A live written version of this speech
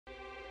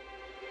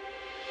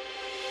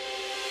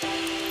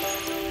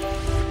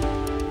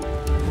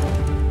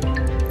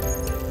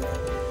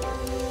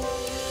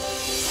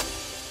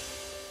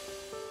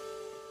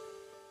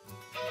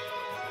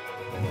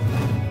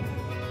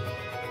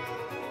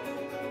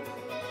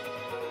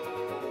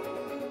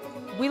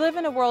We live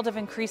in a world of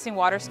increasing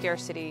water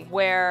scarcity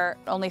where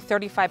only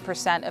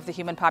 35% of the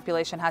human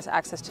population has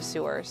access to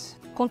sewers.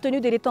 Compte tenu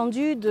de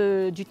l'étendue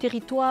du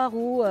territoire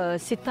où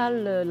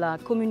s'étale la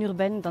commune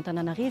urbaine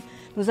d'Antananarive,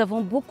 nous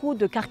avons beaucoup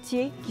de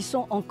quartiers qui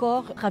sont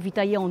encore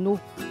ravitaillés en eau.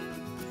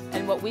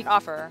 And what we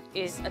offer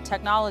is a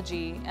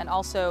technology and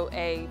also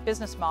a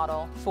business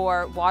model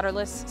for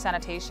waterless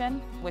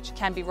sanitation, which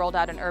can be rolled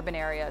out in urban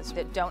areas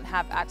that don't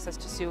have access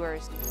to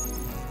sewers.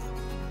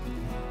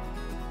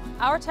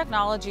 Our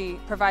technology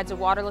provides a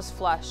waterless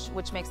flush,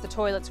 which makes the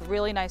toilets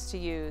really nice to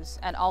use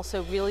and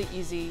also really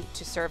easy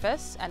to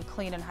service and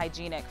clean and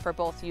hygienic for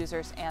both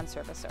users and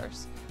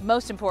servicers.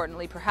 Most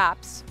importantly,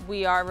 perhaps,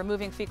 we are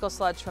removing fecal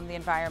sludge from the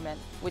environment,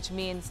 which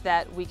means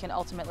that we can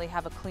ultimately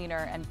have a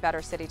cleaner and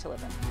better city to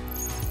live in.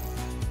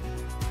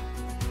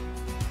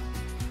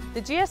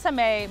 The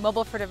GSMA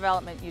Mobile for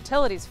Development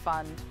Utilities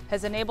Fund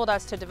has enabled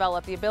us to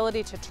develop the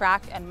ability to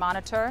track and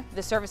monitor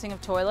the servicing of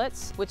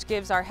toilets, which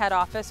gives our head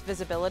office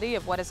visibility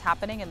of what is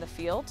happening in the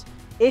field.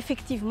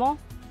 Effectivement,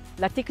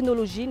 la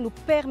technologie nous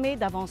permet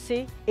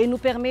d'avancer et nous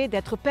permet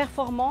d'être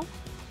performants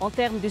en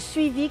termes de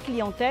suivi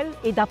clientèle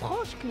et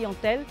d'approche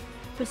clientèle,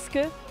 puisque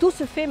tout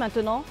se fait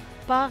maintenant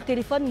par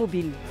téléphone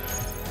mobile.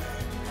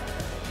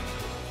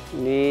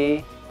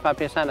 Ny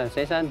fampiasana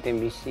izay zany dia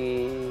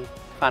misy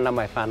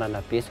fanamavanana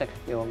betsaka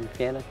eo amin'ny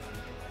fiainana.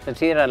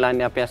 Satria raha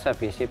lany hampiasa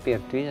WC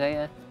perdu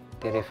izay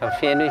dia rehefa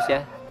feno izy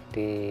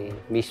dia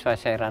misy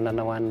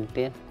fahasahiranana ho an'ny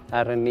tena.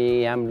 Ary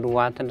ny amin'ny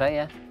Loowatt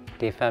indray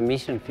dia efa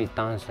misy ny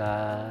vidange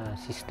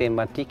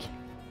systématique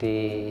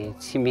dia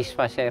tsy misy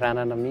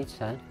fahasahiranana mihitsy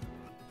zany.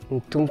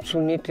 Ny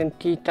tombontsoa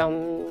nentin'ity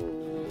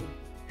tamin'ny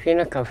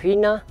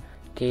fianakaviana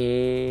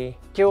dia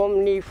teo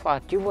amin'ny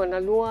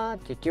fahadiovana aloha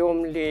dia teo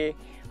amin'ilay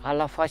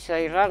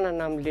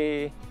ala-fahasahiranana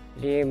amin'ilay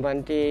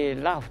mandeha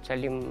lavitra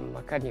le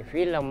makany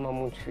ivelany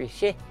mamonjy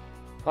WC.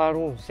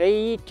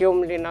 Faharoan'izay teo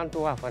amin'ilay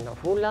nandoavana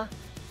vola,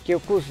 teo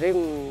koa izay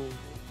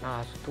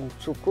nahazo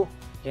tombontsoa koa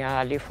le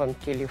alefa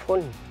amin'ny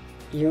telefôna.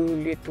 Io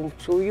le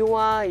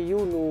tombontsoa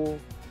io no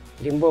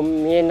le mba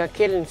miaina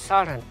kely ny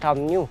sarany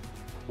tamin'io.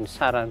 Ny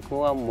sarany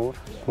koa mora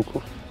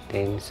kokoa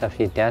dia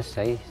nisafidy azy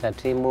izay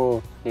satria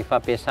moa ny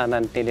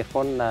fampiasana ny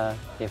telefôna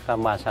efa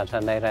mahazatra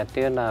anay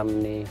rahateo na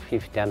amin'ny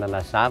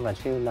fividianana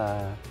zavatra io na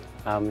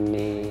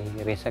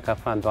amin'ny resaka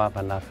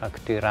fandoavana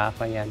facture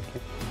hafa ihany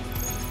koa.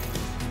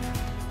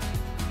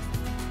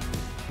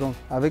 Donc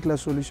avec la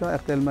solution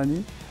Airtel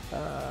Money,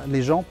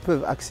 les gens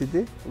peuvent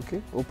accéder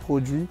aux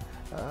produits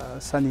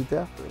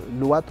sanitaires que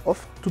Loowatt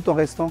offre tout en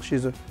restant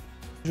chez eux.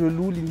 Je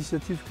loue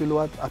l'initiative que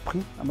Loowatt a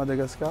prise à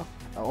Madagascar.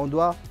 On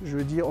doit, je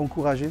veux dire,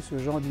 encourager ce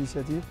genre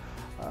d'initiative,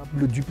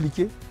 le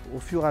dupliquer au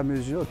fur et à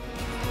mesure.